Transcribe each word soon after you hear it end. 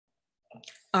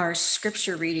Our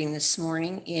scripture reading this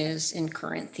morning is in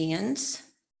Corinthians,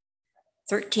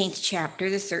 13th chapter,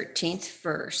 the 13th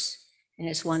verse, and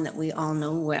it's one that we all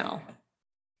know well.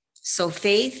 So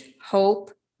faith,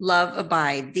 hope, love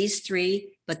abide, these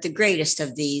three, but the greatest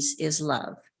of these is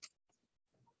love.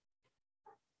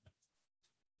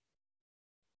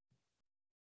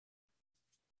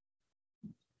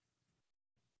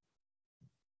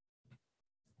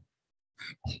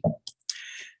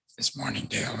 This morning,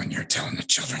 Dale, when you're telling the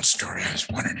children's story, I was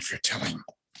wondering if you're telling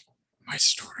my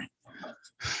story.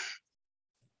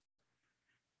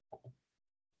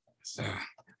 So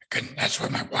that's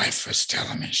what my wife was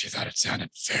telling me. She thought it sounded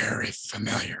very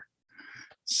familiar.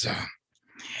 So,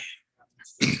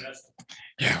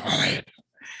 yeah, well, I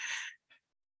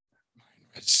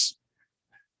was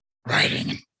riding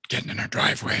and getting in our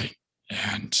driveway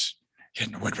and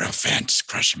hitting a wood rail fence,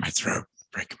 crushing my throat,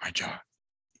 breaking my jaw.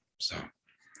 So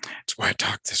that's why I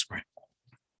talk this way.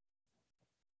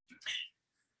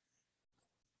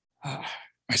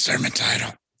 My sermon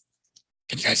title.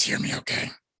 Can you guys hear me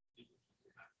okay?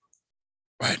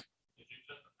 What?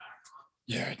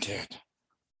 Yeah, I did.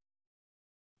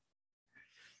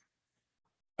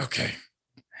 Okay.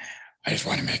 I just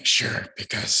want to make sure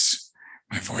because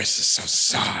my voice is so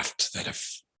soft that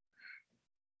if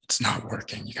it's not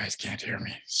working, you guys can't hear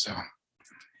me. So you're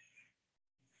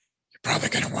probably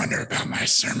going to wonder about my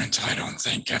sermon title and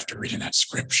think after reading that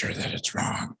scripture that it's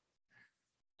wrong.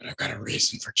 But I've got a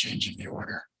reason for changing the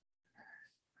order,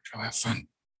 which we'll have fun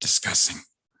discussing.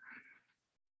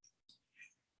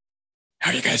 How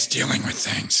are you guys dealing with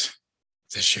things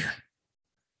this year?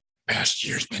 Past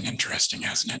year's been interesting,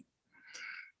 hasn't it?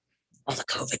 All the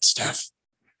COVID stuff.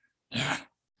 Yeah.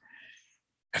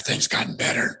 Have things gotten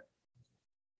better?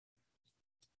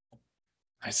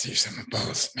 I see some of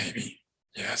both, maybe.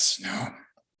 Yes, no.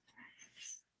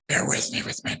 Bear with me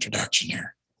with my introduction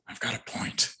here. I've got a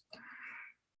point.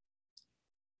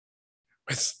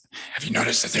 Have you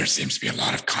noticed that there seems to be a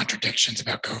lot of contradictions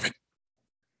about COVID?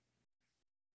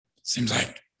 Seems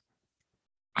like,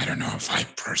 I don't know if I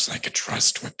personally could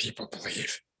trust what people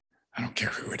believe. I don't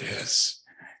care who it is.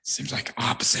 It seems like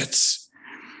opposites.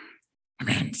 I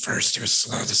mean, first it was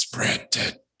slow to spread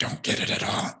to don't get it at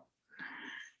all.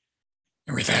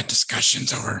 And we've had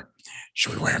discussions over,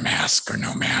 should we wear a mask or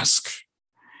no mask?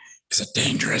 Is it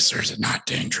dangerous or is it not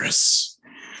dangerous?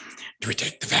 Do we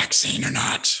take the vaccine or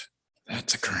not?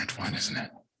 That's a current one, isn't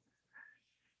it?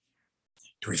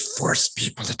 Do we force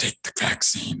people to take the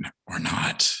vaccine or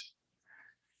not?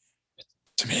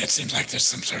 To me, it seems like there's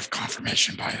some sort of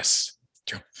confirmation bias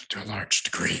to a large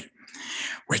degree,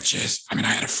 which is, I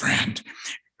had a friend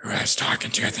who I was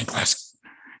talking to, I think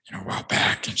a while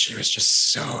back, and she was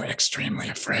just so extremely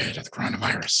afraid of the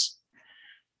coronavirus.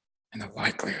 And the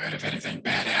likelihood of anything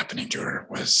bad happening to her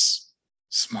was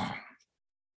small.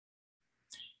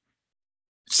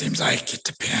 It seems like it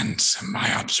depends.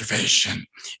 My observation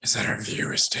is that our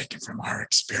view is taken from our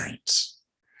experience.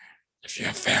 If you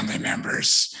have family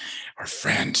members or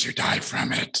friends who died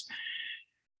from it,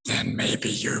 then maybe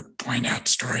you point out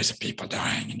stories of people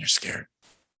dying and you're scared.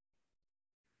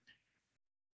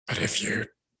 But if you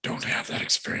don't have that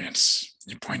experience,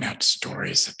 you point out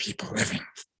stories of people living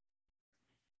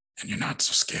and you're not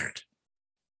so scared.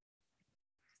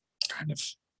 Kind of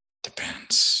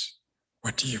depends.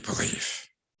 What do you believe?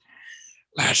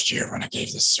 Last year when I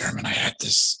gave this sermon, I had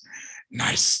this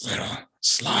nice little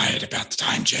slide about the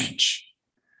time change.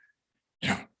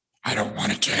 I don't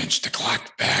want to change the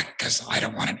clock back because I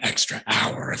don't want an extra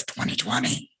hour of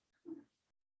 2020.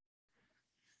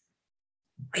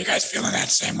 Are you guys feeling that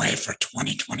same way for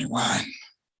 2021?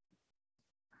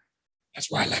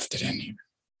 That's why I left it in here.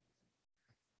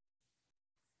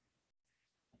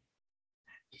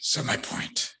 So my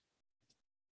point,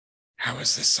 how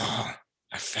has this all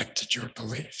affected your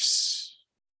beliefs?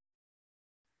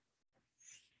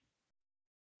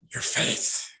 Your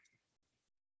faith?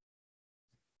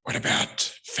 What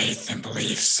about faith and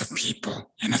beliefs of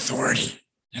people in authority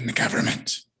in the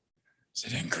government?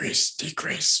 Has it increased,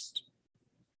 decreased?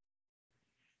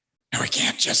 No, we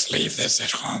can't just leave this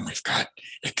at home.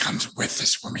 It comes with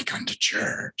us when we come to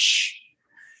church.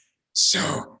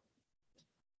 So,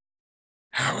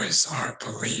 how is our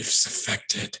beliefs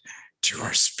affected to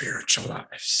our spiritual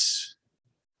lives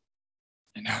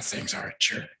and how things are at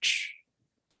church?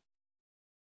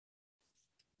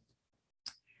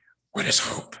 What is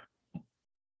hope?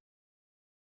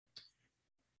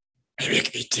 Maybe it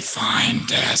could be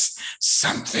defined as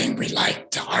something we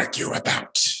like to argue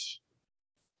about.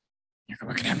 You're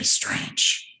looking at me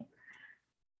strange.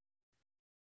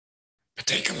 But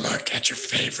take a look at your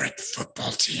favorite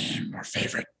football team or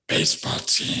favorite baseball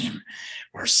team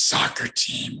or soccer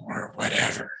team or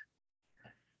whatever.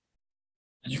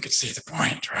 And you can see the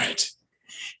point, right?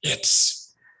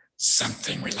 It's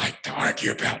something we like to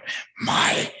argue about.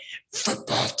 My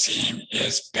football team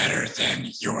is better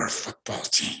than your football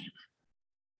team.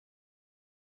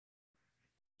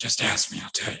 Just ask me, I'll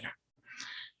tell you.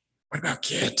 What about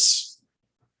kids?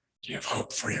 Do you have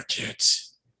hope for your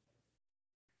kids?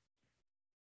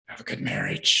 Have a good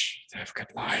marriage, they have a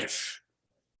good life,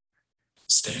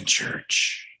 stay in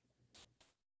church.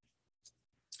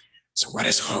 So what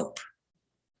is hope?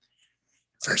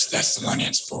 1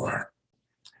 Thessalonians 4,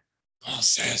 Paul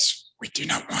says, we do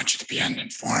not want you to be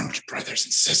uninformed, brothers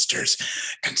and sisters,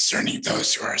 concerning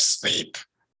those who are asleep,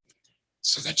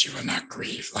 so that you will not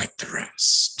grieve like the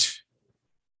rest,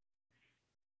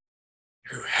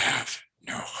 who have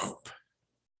no hope.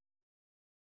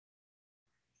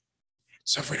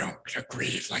 So if we don't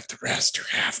grieve like the rest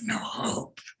who have no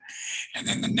hope, and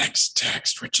then the next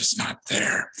text, which is not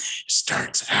there,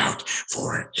 starts out,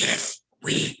 for if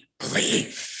we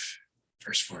believe,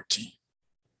 verse 14.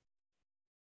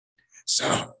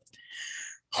 So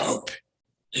hope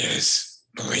is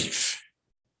belief.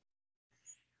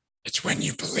 It's when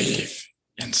you believe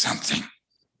in something.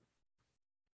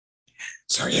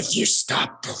 So if you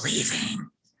stop believing,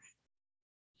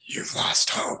 you've lost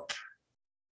hope.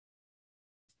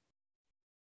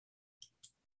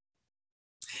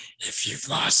 If you've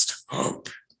lost hope,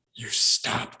 you've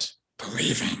stopped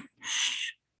believing.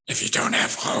 If you don't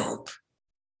have hope,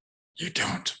 you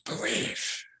don't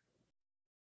believe.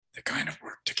 They kind of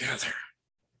work together.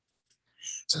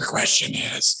 So the question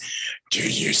is, do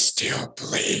you still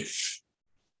believe?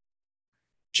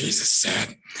 Jesus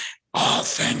said, all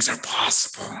things are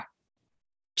possible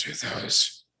to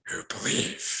those who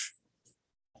believe.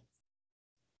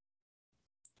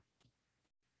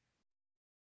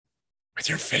 With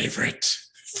your favorite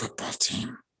football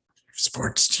team,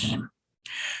 sports team,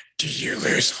 do you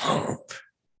lose hope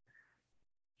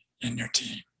in your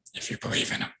team if you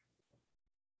believe in them?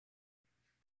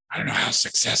 I don't know how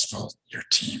successful your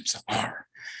teams are.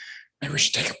 Maybe we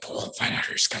should take a poll and find out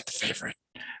who's got the favorite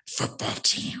football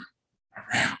team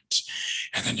around.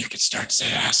 And then you could start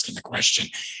asking the question,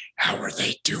 how are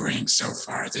they doing so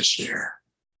far this year?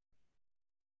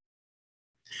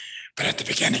 But at the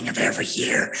beginning of every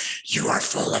year, you are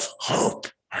full of hope,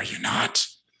 are you not?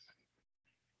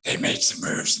 They made some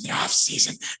moves in the off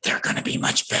season. They're going to be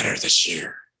much better this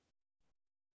year.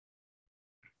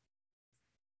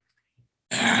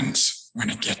 And when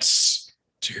it gets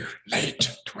too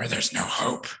late to where there's no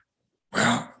hope,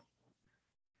 well,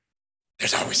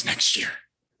 there's always next year.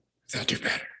 They'll do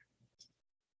better.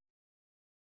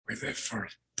 We live for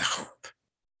the hope.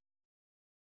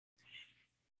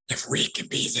 If we can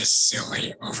be this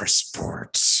silly over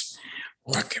sports,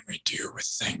 what can we do with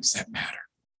things that matter?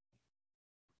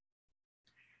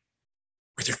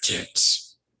 With your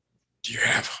kids, do you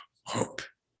have hope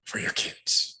for your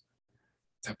kids?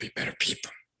 They'll be better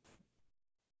people.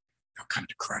 They'll come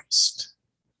to Christ.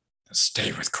 They'll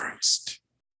stay with Christ.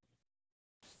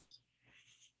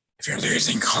 If you're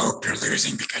losing hope, you're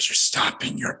losing because you're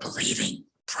stopping your believing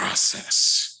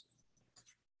process.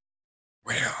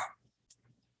 Well,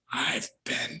 I've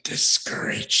been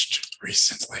discouraged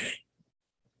recently.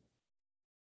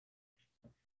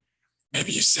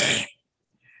 Maybe you say,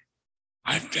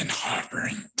 I've been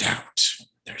harboring doubt.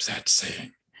 There's that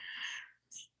saying.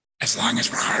 As long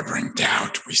as we're harboring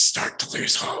doubt, we start to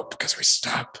lose hope because we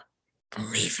stop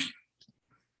believing.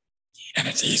 And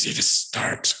it's easy to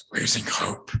start losing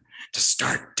hope, to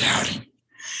start doubting.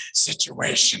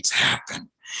 Situations happen.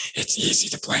 It's easy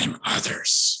to blame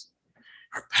others.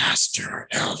 Our pastor, our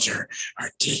elder, our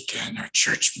deacon, our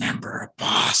church member, our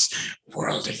boss,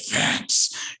 world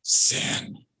events,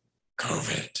 sin,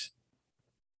 COVID.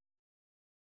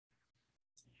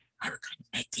 I would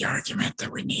make the argument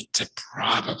that we need to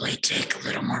probably take a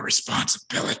little more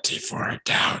responsibility for our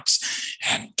doubts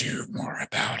and do more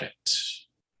about it.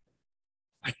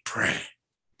 Like pray,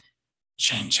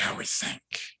 change how we think,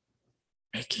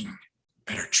 making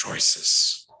better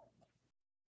choices.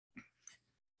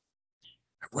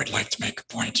 I would like to make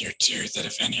a point here too, that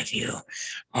if any of you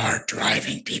are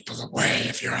driving people away,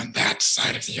 if you're on that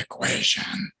side of the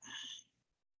equation,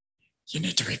 you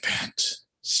need to repent.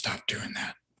 Stop doing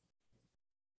that.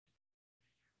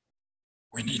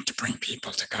 We need to bring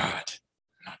people to God,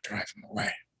 not drive them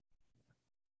away.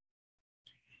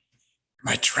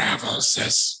 My travels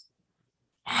as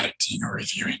auditing or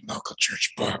reviewing local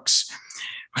church books,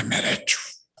 I met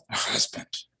a husband,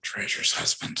 Treasurer's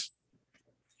husband,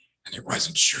 and he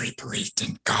wasn't sure he believed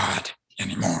in God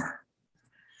anymore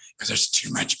because there's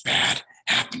too much bad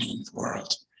happening in the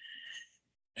world.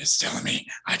 It's telling me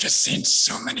I just seen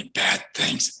so many bad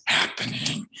things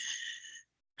happening.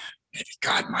 Maybe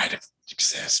God might have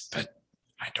exist, but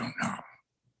I don't know.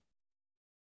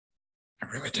 I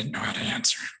really didn't know how to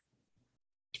answer,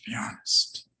 to be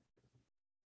honest.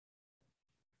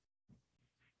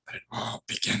 But it all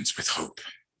begins with hope.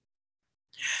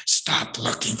 Stop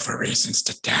looking for reasons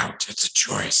to doubt. It's a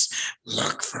choice.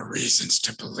 Look for reasons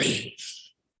to believe.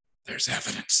 There's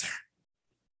evidence there.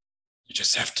 You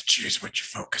just have to choose what you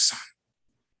focus on.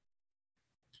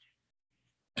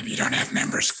 Maybe you don't have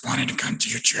members wanting to come to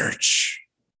your church.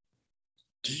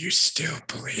 Do you still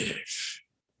believe?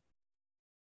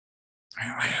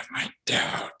 Well, I have my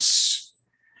doubts.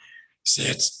 See,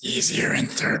 it's easier in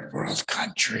third world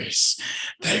countries.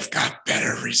 They've got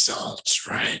better results,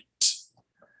 right?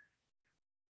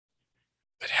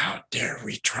 But how dare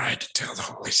we try to tell the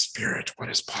Holy Spirit what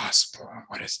is possible and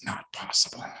what is not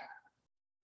possible?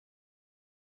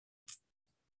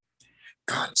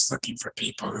 God is looking for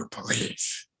people who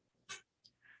believe.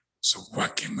 So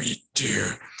what can we do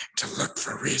to look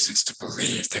for reasons to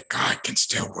believe that God can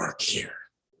still work here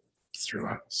through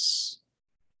us?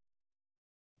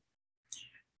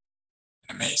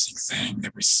 An amazing thing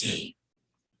that we see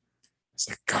is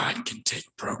that God can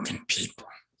take broken people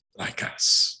like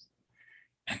us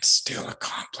and still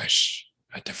accomplish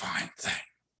a divine thing.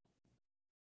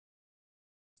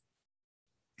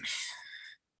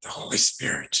 The Holy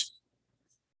Spirit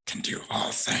can do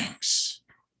all things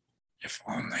if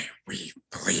only we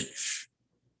believe.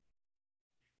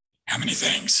 How many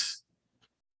things?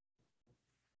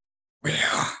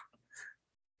 Well,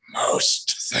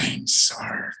 most things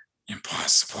are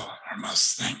impossible, or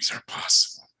most things are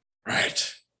possible, right?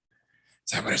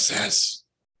 Is that what it says?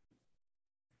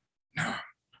 No.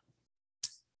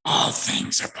 All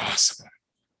things are possible.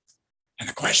 And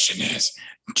the question is,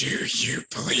 do you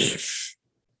believe?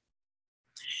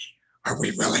 Are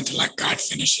we willing to let God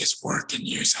finish his work and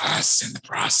use us in the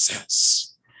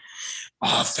process?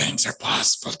 All things are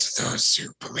possible to those who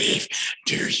believe.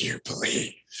 Do you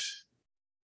believe?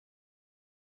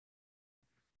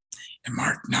 In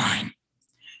Mark 9,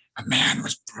 a man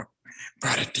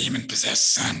brought a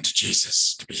demon-possessed son to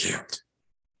Jesus to be healed.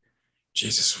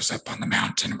 Jesus was up on the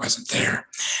mountain, wasn't there.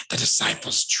 The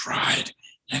disciples tried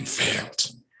and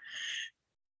failed.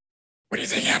 What do you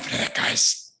think happened to that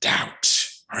guy's doubt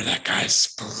or that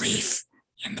guy's belief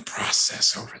in the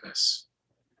process over this?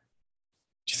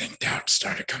 Do you think doubt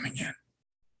started coming in?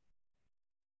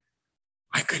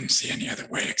 I couldn't see any other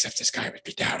way except this guy would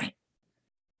be doubting.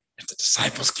 If the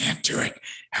disciples can't do it,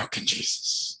 how can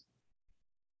Jesus?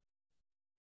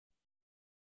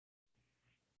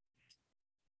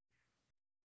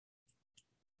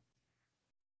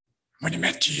 When he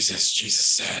met Jesus, Jesus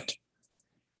said,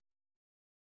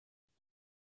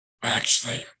 well,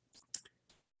 actually,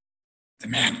 the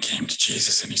man came to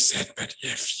Jesus and he said, but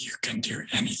if you can do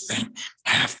anything,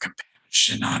 have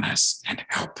compassion on us and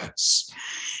help us.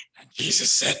 And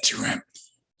Jesus said to him,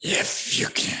 if you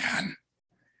can.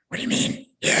 What do you mean,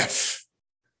 if?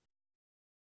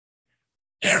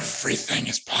 Everything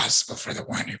is possible for the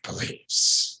one who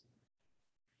believes.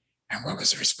 And what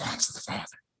was the response of the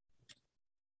father?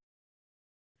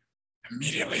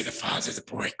 Immediately the father of the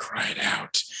boy cried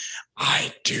out,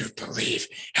 I do believe,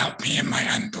 help me in my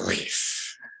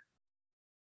unbelief.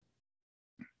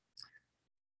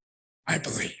 I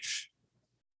believe,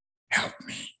 help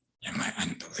me in my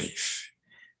unbelief.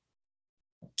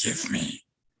 Give me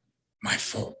my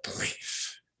full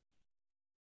belief.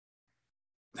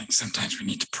 I think sometimes we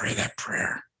need to pray that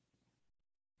prayer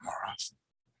more often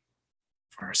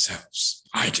for ourselves.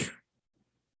 I do.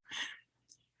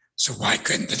 So why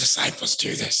couldn't the disciples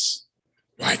do this?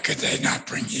 Why could they not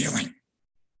bring healing?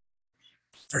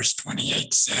 Verse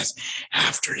 28 says,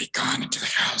 after he'd gone into the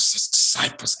house, his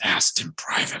disciples asked him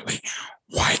privately,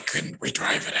 why couldn't we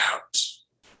drive it out?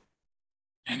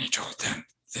 And he told them,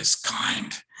 this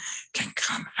kind can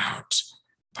come out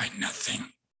by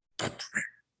nothing but prayer.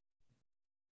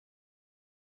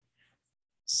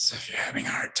 So if you're having a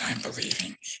hard time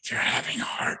believing, if you're having a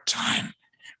hard time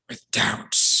with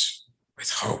doubts, with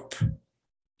hope,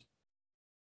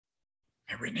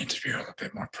 maybe we need to do a little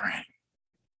bit more praying.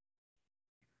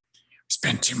 We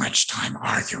spend too much time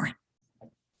arguing,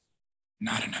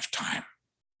 not enough time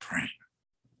praying.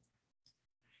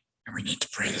 And we need to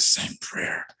pray the same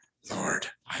prayer. Lord,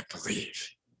 I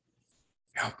believe.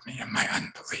 Help me in my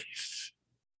unbelief.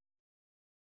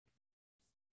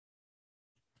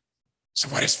 So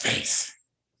what is faith?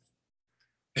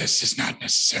 This is not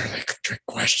necessarily a trick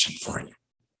question for you.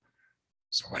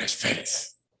 So what is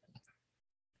faith?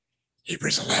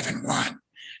 Hebrews 11:1.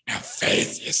 Now,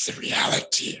 faith is the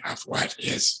reality of what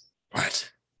is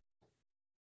what?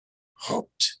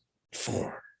 Hoped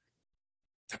for,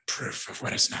 the proof of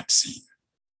what is not seen.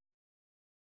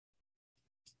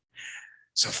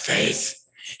 So faith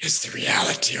is the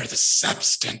reality or the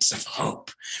substance of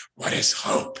hope. What is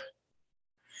hope?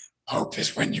 Hope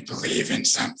is when you believe in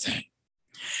something.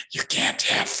 You can't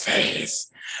have faith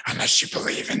unless you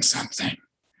believe in something.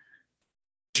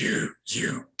 Do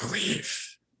you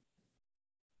believe?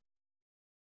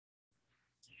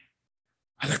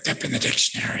 I looked up in the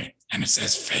dictionary and it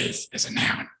says faith is a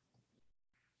noun.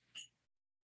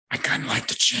 I kind of like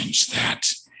to change that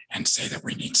and say that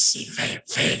we need to see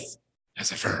faith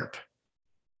as a verb,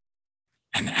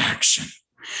 an action.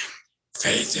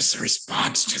 Faith is the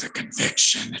response to the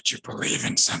conviction that you believe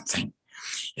in something.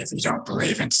 If you don't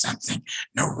believe in something,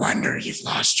 no wonder you've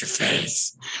lost your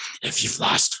faith. If you've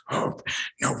lost hope,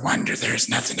 no wonder there's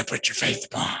nothing to put your faith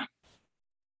upon.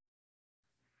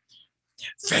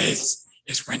 Faith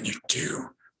is when you do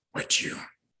what you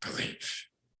believe.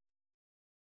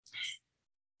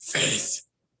 Faith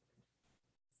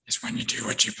is when you do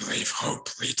what you believe. Hope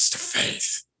leads to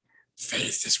faith.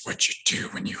 Faith is what you do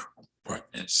when you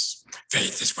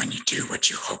faith is when you do what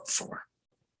you hope for.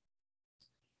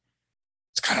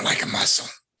 It's kind of like a muscle.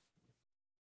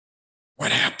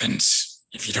 What happens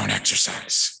if you don't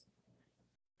exercise?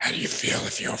 How do you feel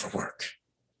if you overwork?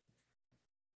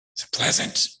 Is it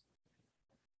pleasant?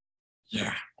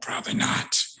 Yeah, probably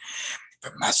not.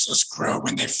 But muscles grow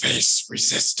when they face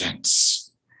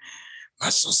resistance.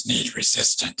 Muscles need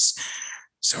resistance.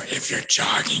 So if you're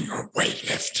jogging or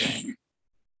weightlifting,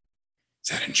 is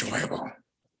that enjoyable?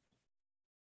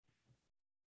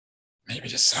 Maybe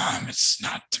to some, it's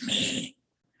not to me.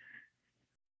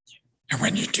 And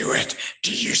when you do it,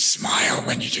 do you smile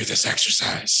when you do this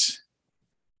exercise?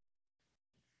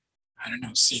 I don't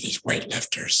know, see these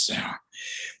weightlifters,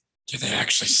 do they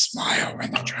actually smile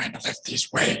when they're trying to lift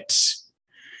these weights?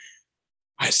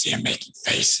 I see them making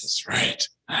faces, right?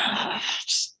 No,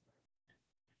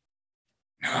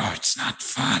 it's not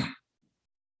fun.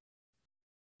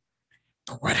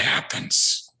 But what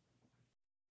happens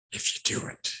if you do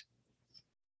it?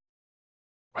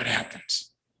 What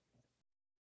happens?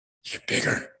 You get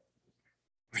bigger,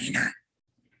 leaner,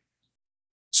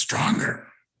 stronger.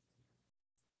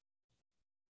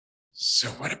 So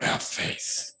what about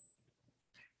faith?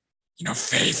 You know,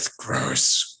 faith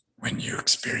grows when you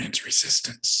experience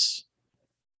resistance.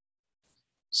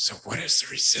 So what is the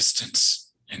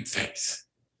resistance in faith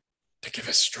to give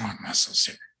us strong muscles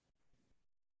here?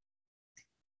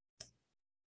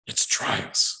 It's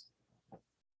trials.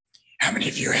 How many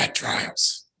of you had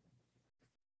trials?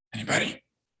 Anybody?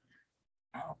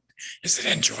 Oh, is it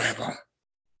enjoyable?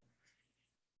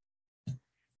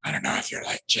 I don't know if you're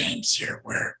like James here,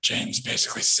 where James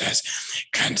basically says,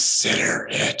 consider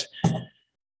it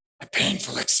a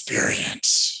painful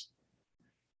experience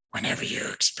whenever you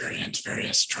experience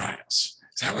various trials.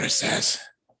 Is that what it says?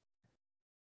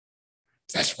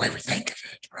 That's the way we think of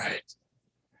it, right?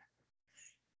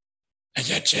 And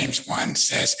yet James 1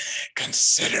 says,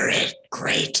 consider it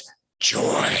great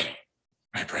joy,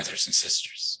 my brothers and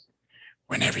sisters,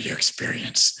 whenever you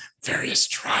experience various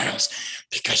trials,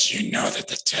 because you know that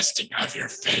the testing of your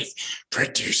faith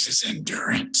produces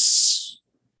endurance.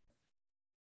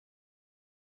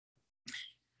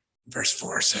 Verse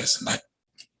 4 says, and let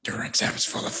endurance have its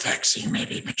full effect so you may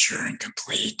be mature and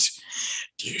complete.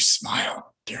 Do you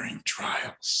smile during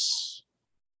trials?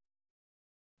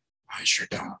 I sure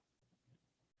don't.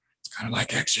 It's kind of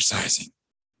like exercising.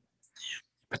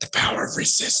 But the power of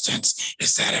resistance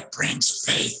is that it brings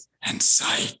faith and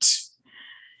sight.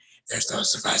 There's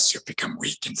those of us who become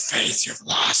weak in faith, who've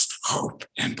lost hope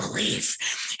and belief,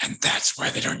 and that's why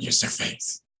they don't use their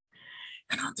faith.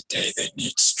 And on the day they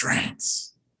need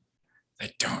strength,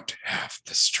 they don't have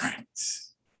the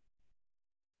strength.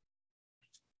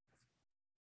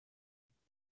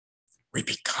 We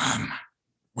become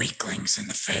weaklings in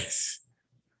the faith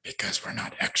because we're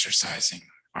not exercising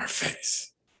our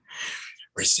faith.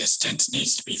 Resistance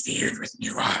needs to be viewed with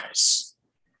new eyes.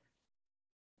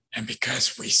 And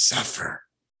because we suffer,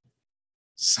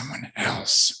 someone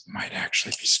else might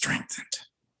actually be strengthened.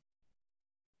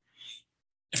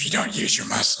 If you don't use your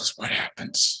muscles, what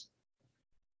happens?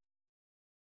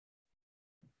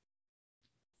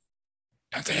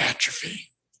 Don't they atrophy?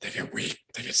 They get weak,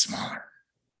 they get smaller.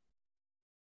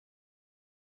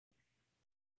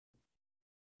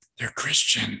 They're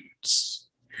Christians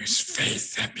whose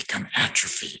faith had become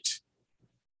atrophied.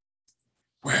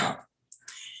 Well,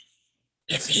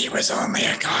 if he was only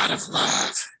a God of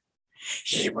love,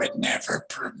 he would never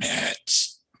permit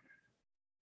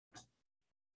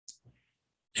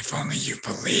If only you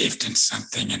believed in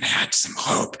something and had some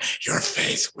hope, your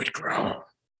faith would grow.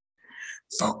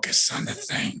 Focus on the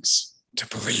things to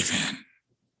believe in,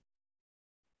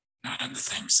 not on the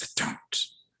things that don't.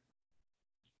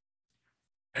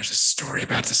 There's a story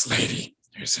about this lady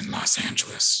who's in Los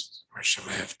Angeles, where she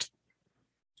lived.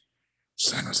 Her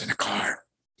son was in a car,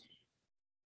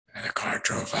 and the car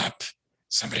drove up.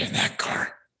 Somebody in that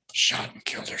car shot and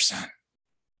killed her son.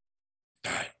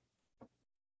 Died.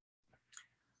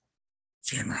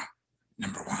 Funeral,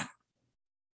 number one.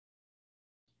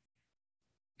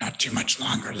 Not too much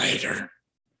longer later,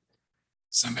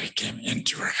 somebody came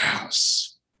into her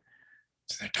house,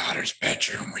 to their daughter's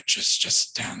bedroom, which is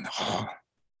just down the hall,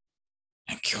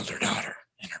 and killed her daughter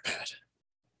in her bed.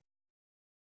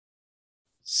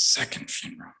 Second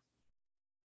funeral.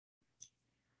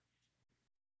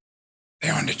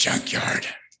 They owned a junkyard.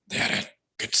 They had a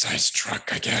good-sized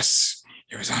truck, I guess.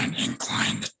 It was on an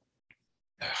incline that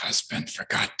the husband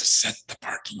forgot to set the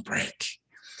parking brake.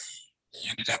 He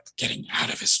ended up getting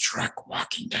out of his truck,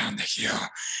 walking down the hill,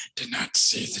 did not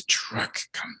see the truck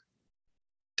come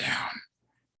down,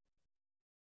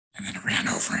 and then it ran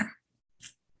over him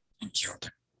and killed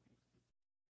him.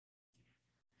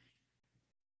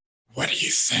 What do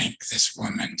you think this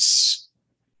woman's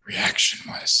reaction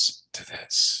was to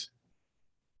this?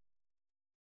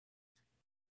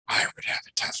 I would have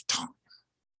a tough time.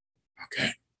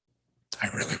 Okay? I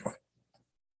really would.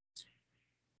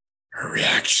 Her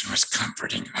reaction was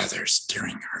comforting others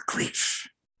during her grief.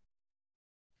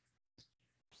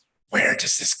 Where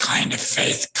does this kind of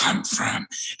faith come from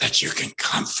that you can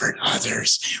comfort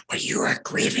others when you are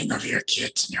grieving over your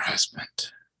kids and your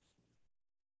husband?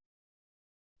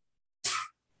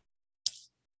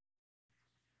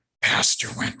 Pastor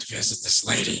went to visit this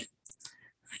lady.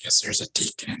 I guess there's a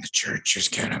deacon in the church who's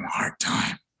giving him a hard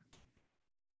time.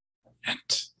 And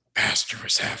pastor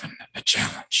was having a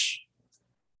challenge.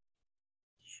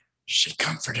 She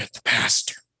comforted the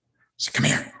pastor. She said, come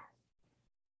here.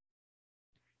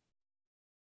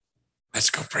 Let's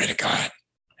go pray to God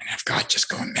and have God just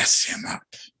go and mess him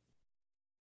up.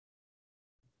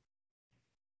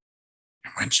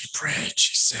 And when she prayed,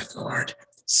 she said, Lord,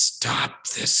 stop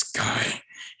this guy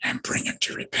and bring him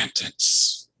to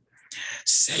repentance.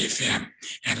 Save him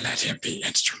and let him be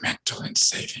instrumental in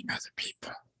saving other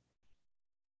people.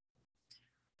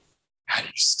 How do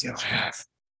you still have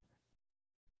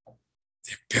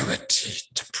the ability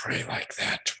to pray like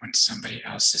that when somebody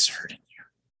else is hurting you?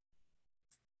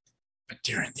 But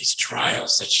during these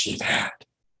trials that she'd had,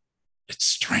 it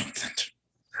strengthened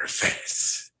her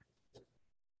faith.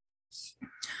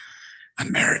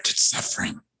 Unmerited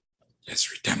suffering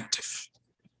is redemptive.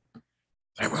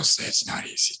 But I will say it's not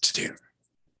easy to do.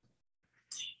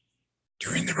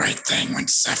 Doing the right thing when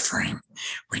suffering,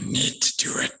 we need to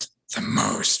do it the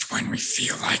most when we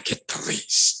feel like it the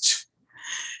least.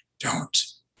 Don't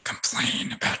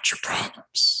complain about your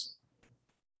problems.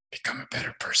 Become a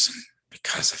better person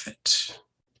because of it.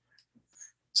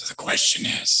 So the question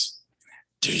is,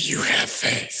 do you have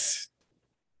faith?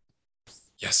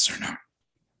 Yes or no?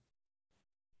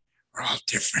 We're all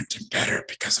different and better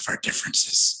because of our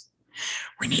differences.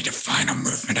 We need a final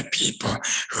movement of people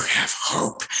who have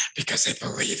hope because they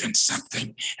believe in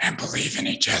something and believe in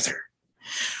each other.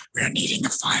 We are needing a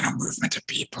final movement of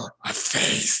people of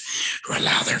faith who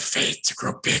allow their faith to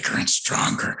grow bigger and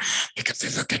stronger because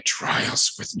they look at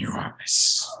trials with new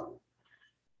eyes.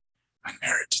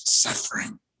 Unmerited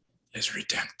suffering is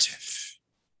redemptive.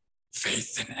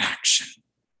 Faith in action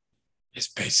is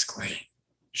basically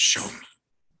show me,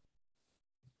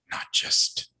 not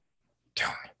just tell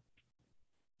me.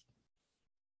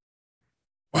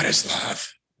 What is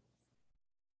love?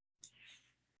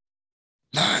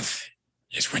 Love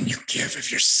is when you give of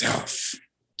yourself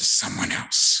to someone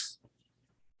else.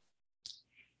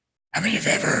 How many of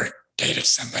you have ever dated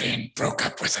somebody and broke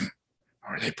up with them,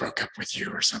 or they broke up with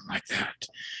you or something like that?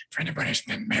 For anybody who's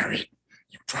been married,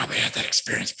 you probably had that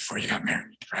experience before you got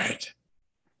married, right?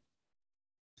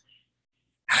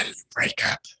 How did you break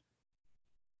up?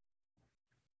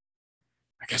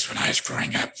 I guess when I was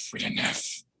growing up, we didn't have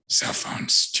cell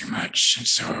phones too much. And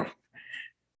so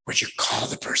would you call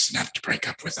the person up to break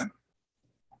up with them?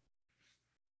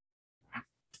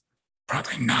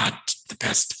 Probably not the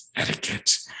best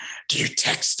etiquette. Do you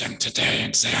text them today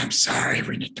and say, I'm sorry,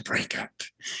 we need to break up?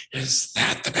 Is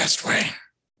that the best way?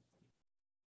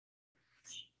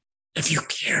 If you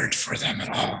cared for them at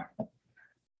all,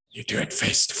 you do it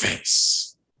face to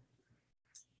face.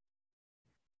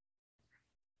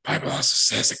 The Bible also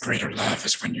says a greater love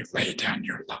is when you lay down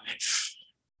your life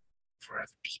for other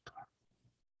people.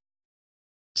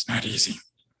 It's not easy.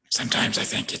 Sometimes I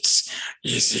think it's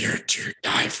easier to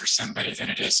die for somebody than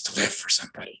it is to live for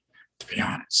somebody, to be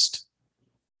honest.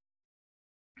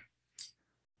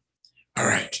 All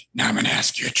right, now I'm going to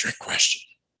ask you a trick question.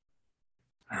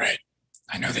 All right,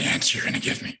 I know the answer you're going to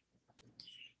give me.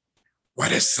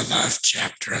 What is the love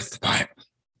chapter of the Bible?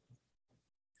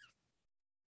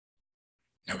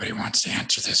 Nobody wants to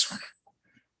answer this one.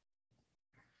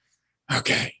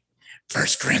 Okay, 1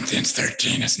 Corinthians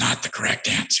 13 is not the correct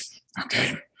answer,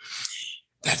 okay?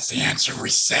 That's the answer we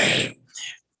say,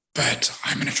 but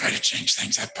I'm going to try to change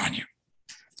things up on you,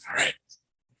 all right?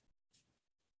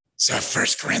 So if 1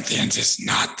 Corinthians is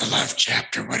not the love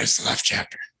chapter, what is the love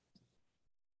chapter?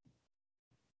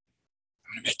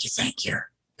 I'm going to make you think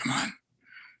here. Come on.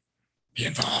 Be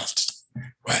involved.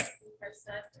 What?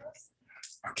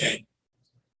 Okay.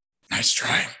 Nice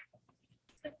try.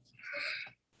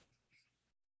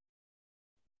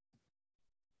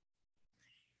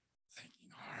 Thinking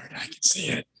hard. I can see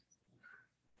it.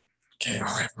 Okay,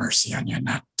 I'll have mercy on you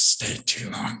not to stay too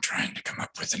long trying to come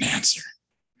up with an answer.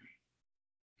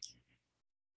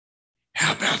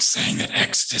 How about saying that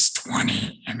Exodus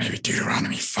 20 and maybe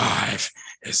Deuteronomy 5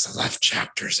 is the love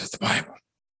chapters of the Bible?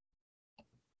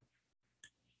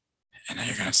 And then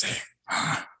you're going to say,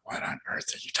 what on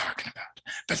earth are you talking about?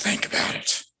 But think about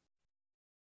it.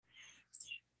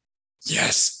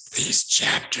 Yes, these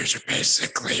chapters are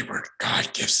basically where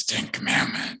God gives the 10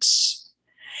 Commandments,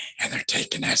 and they're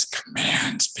taken as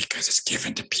commands because it's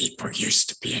given to people used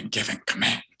to being given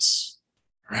commands,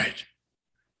 right?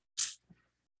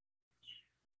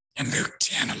 In Luke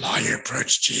 10, a lawyer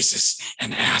approached Jesus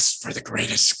and asked for the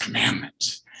greatest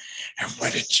commandment. And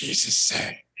what did Jesus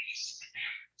say?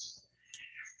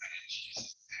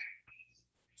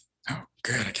 Oh,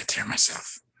 good, I get to hear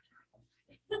myself.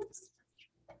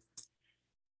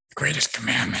 The greatest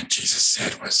commandment, Jesus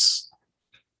said, was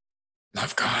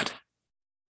love God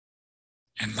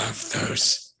and love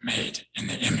those made in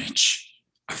the image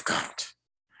of God.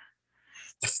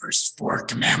 The first 4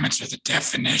 commandments are the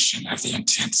definition of the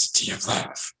intensity of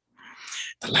love.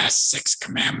 The last 6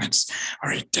 commandments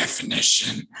are a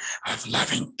definition of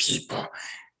loving people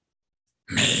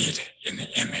made in the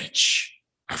image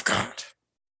of God.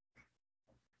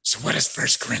 So what is 1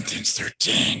 Corinthians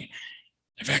 13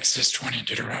 if Exodus 20 and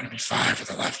Deuteronomy 5 are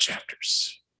the love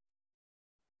chapters?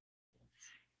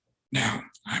 Now,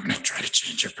 I'm going to try to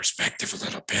change your perspective a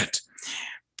little bit,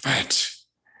 but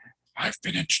I've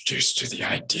been introduced to the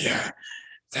idea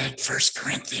that 1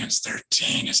 Corinthians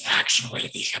 13 is actually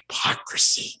the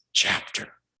hypocrisy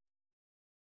chapter.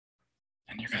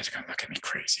 And you guys are going to look at me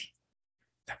crazy.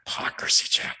 The hypocrisy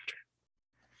chapter.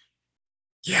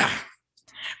 Yeah,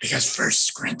 because 1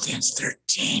 Corinthians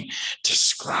 13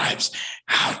 describes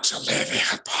how to live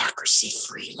a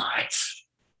hypocrisy-free life.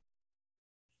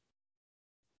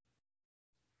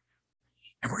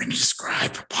 And we're going to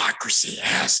describe hypocrisy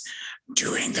as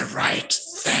doing the right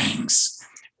things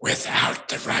without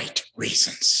the right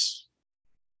reasons.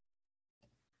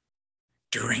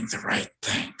 Doing the right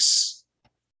things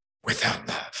without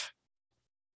love.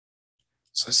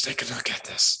 So let's take a look at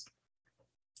this.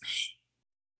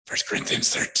 1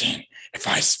 Corinthians 13, if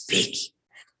I speak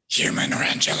human or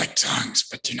angelic tongues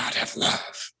but do not have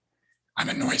love, I'm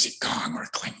a noisy gong or a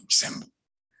clanging cymbal.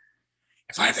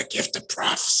 If I have the gift of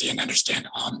prophecy and understand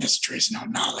all mysteries and all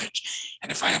knowledge,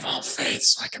 and if I have all faith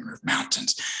so I can move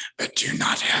mountains, but do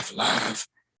not have love,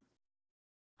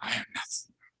 I am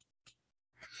nothing.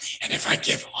 And if I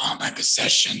give all my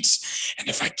possessions, and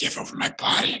if I give over my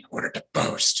body in order to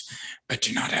boast, but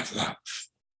do not have love,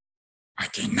 I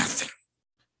gain nothing.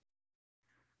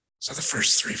 So the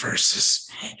first 3 verses,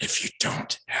 if you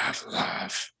don't have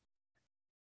love,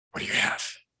 what do you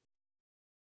have?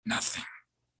 Nothing.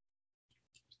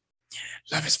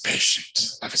 Love is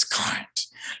patient. Love is kind.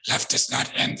 Love does not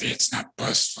envy. It's not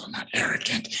boastful, not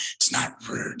arrogant. It's not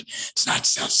rude. It's not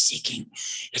self-seeking.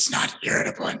 It's not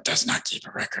irritable and does not keep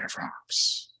a record of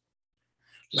wrongs.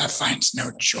 Love finds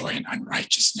no joy in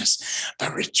unrighteousness,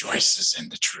 but rejoices in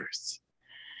the truth.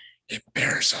 It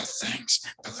bears all things,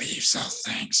 believes all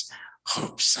things,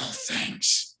 hopes all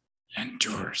things,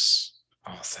 endures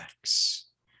all things.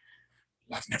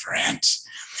 Love never ends.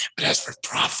 But as for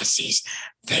prophecies,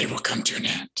 they will come to an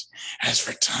end. As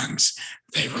for tongues,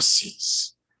 they will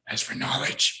cease. As for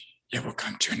knowledge, it will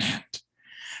come to an end.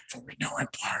 For we know in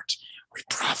part, we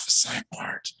prophesy in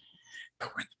part.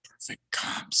 But when the perfect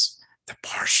comes, the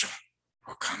partial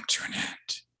will come to an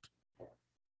end.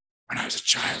 When I was a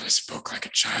child, I spoke like a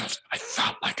child. I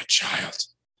thought like a child.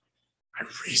 I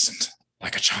reasoned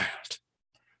like a child.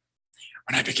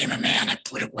 When I became a man, I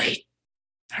put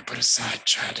aside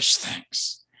childish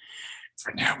things.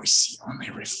 For now we see only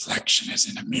a reflection as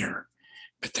in a mirror,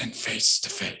 but then face to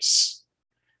face.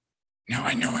 Now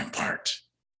I know in part,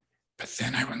 but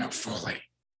then I will know fully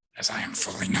as I am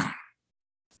fully known.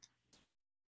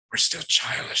 We're still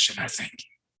childish in our thinking.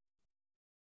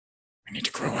 We need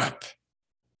to grow up.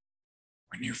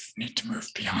 We need to move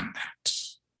beyond that.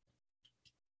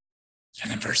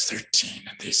 And in verse 13,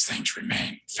 and these things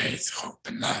remain, faith, hope,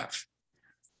 and love.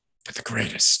 But the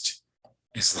greatest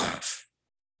is love.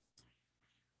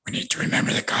 We need to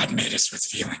remember that God made us with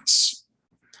feelings.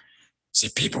 See,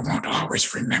 people won't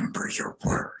always remember your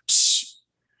words.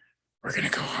 We're going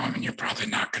to go home and you're probably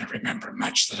not going to remember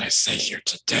much that I say here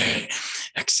today,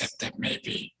 except that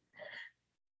maybe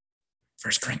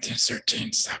 1 Corinthians 13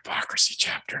 is the hypocrisy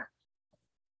chapter.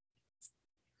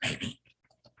 Maybe.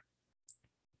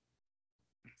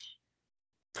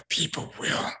 But people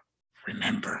will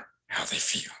remember how they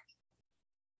feel.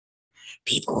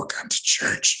 People will come to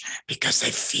church because they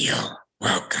feel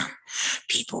welcome.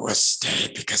 People will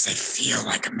stay because they feel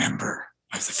like a member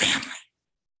of the family.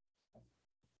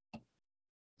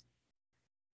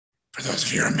 For those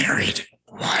of you who are married,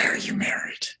 why are you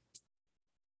married?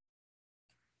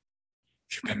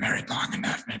 If you've been married long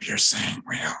enough, maybe you're saying,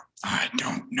 well, I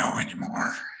don't know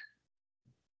anymore.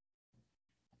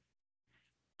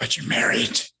 But you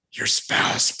married your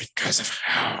spouse because of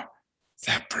how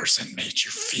that person made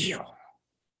you feel.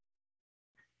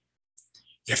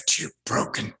 You have two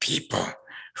broken people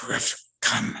who have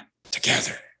come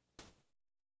together.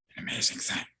 An amazing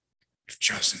thing. You've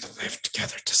chosen to live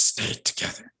together, to stay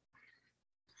together.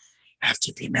 After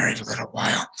you've been married a little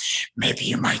while, maybe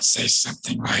you might say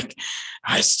something like,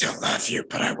 I still love you,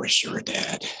 but I wish you were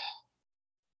dead.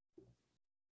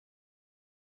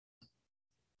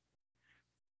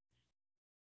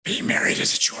 Being married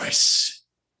is a choice.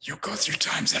 You'll go through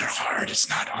times that are hard. It's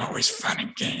not always fun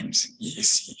and games and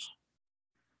easy.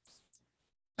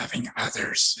 Loving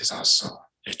others is also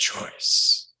a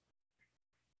choice.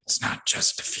 It's not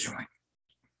just a feeling.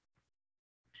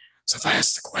 So if I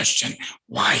ask the question,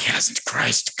 why hasn't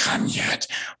Christ come yet?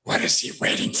 What is he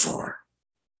waiting for?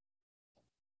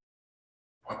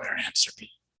 What would our answer be?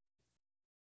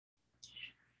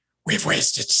 We've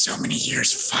wasted so many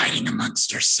years fighting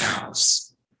amongst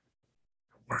ourselves.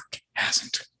 The work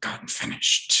hasn't gotten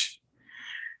finished.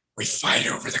 We fight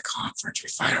over the conference. We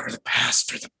fight over the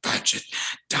pastor, the budget,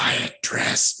 diet,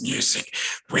 dress, music,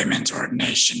 women's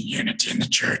ordination, unity in the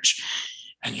church.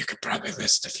 And you could probably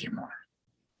list a few more.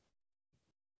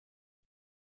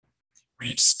 We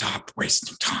need to stop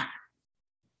wasting time.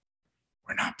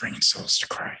 We're not bringing souls to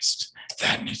Christ.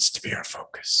 That needs to be our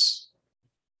focus.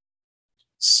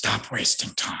 Stop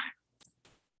wasting time.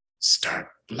 Start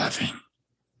loving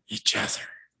each other.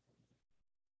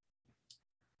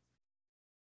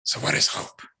 So what is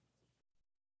hope?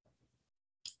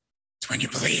 It's when you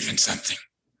believe in something.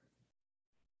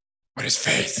 What is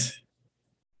faith?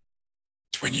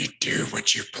 It's when you do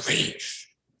what you believe.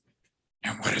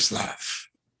 And what is love?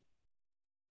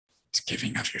 It's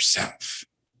giving of yourself.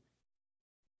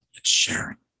 It's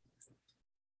sharing.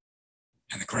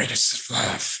 And the greatest is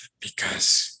love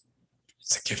because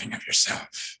it's the giving of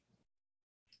yourself.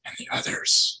 And the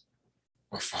others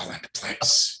will fall into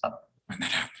place when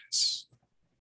that happens.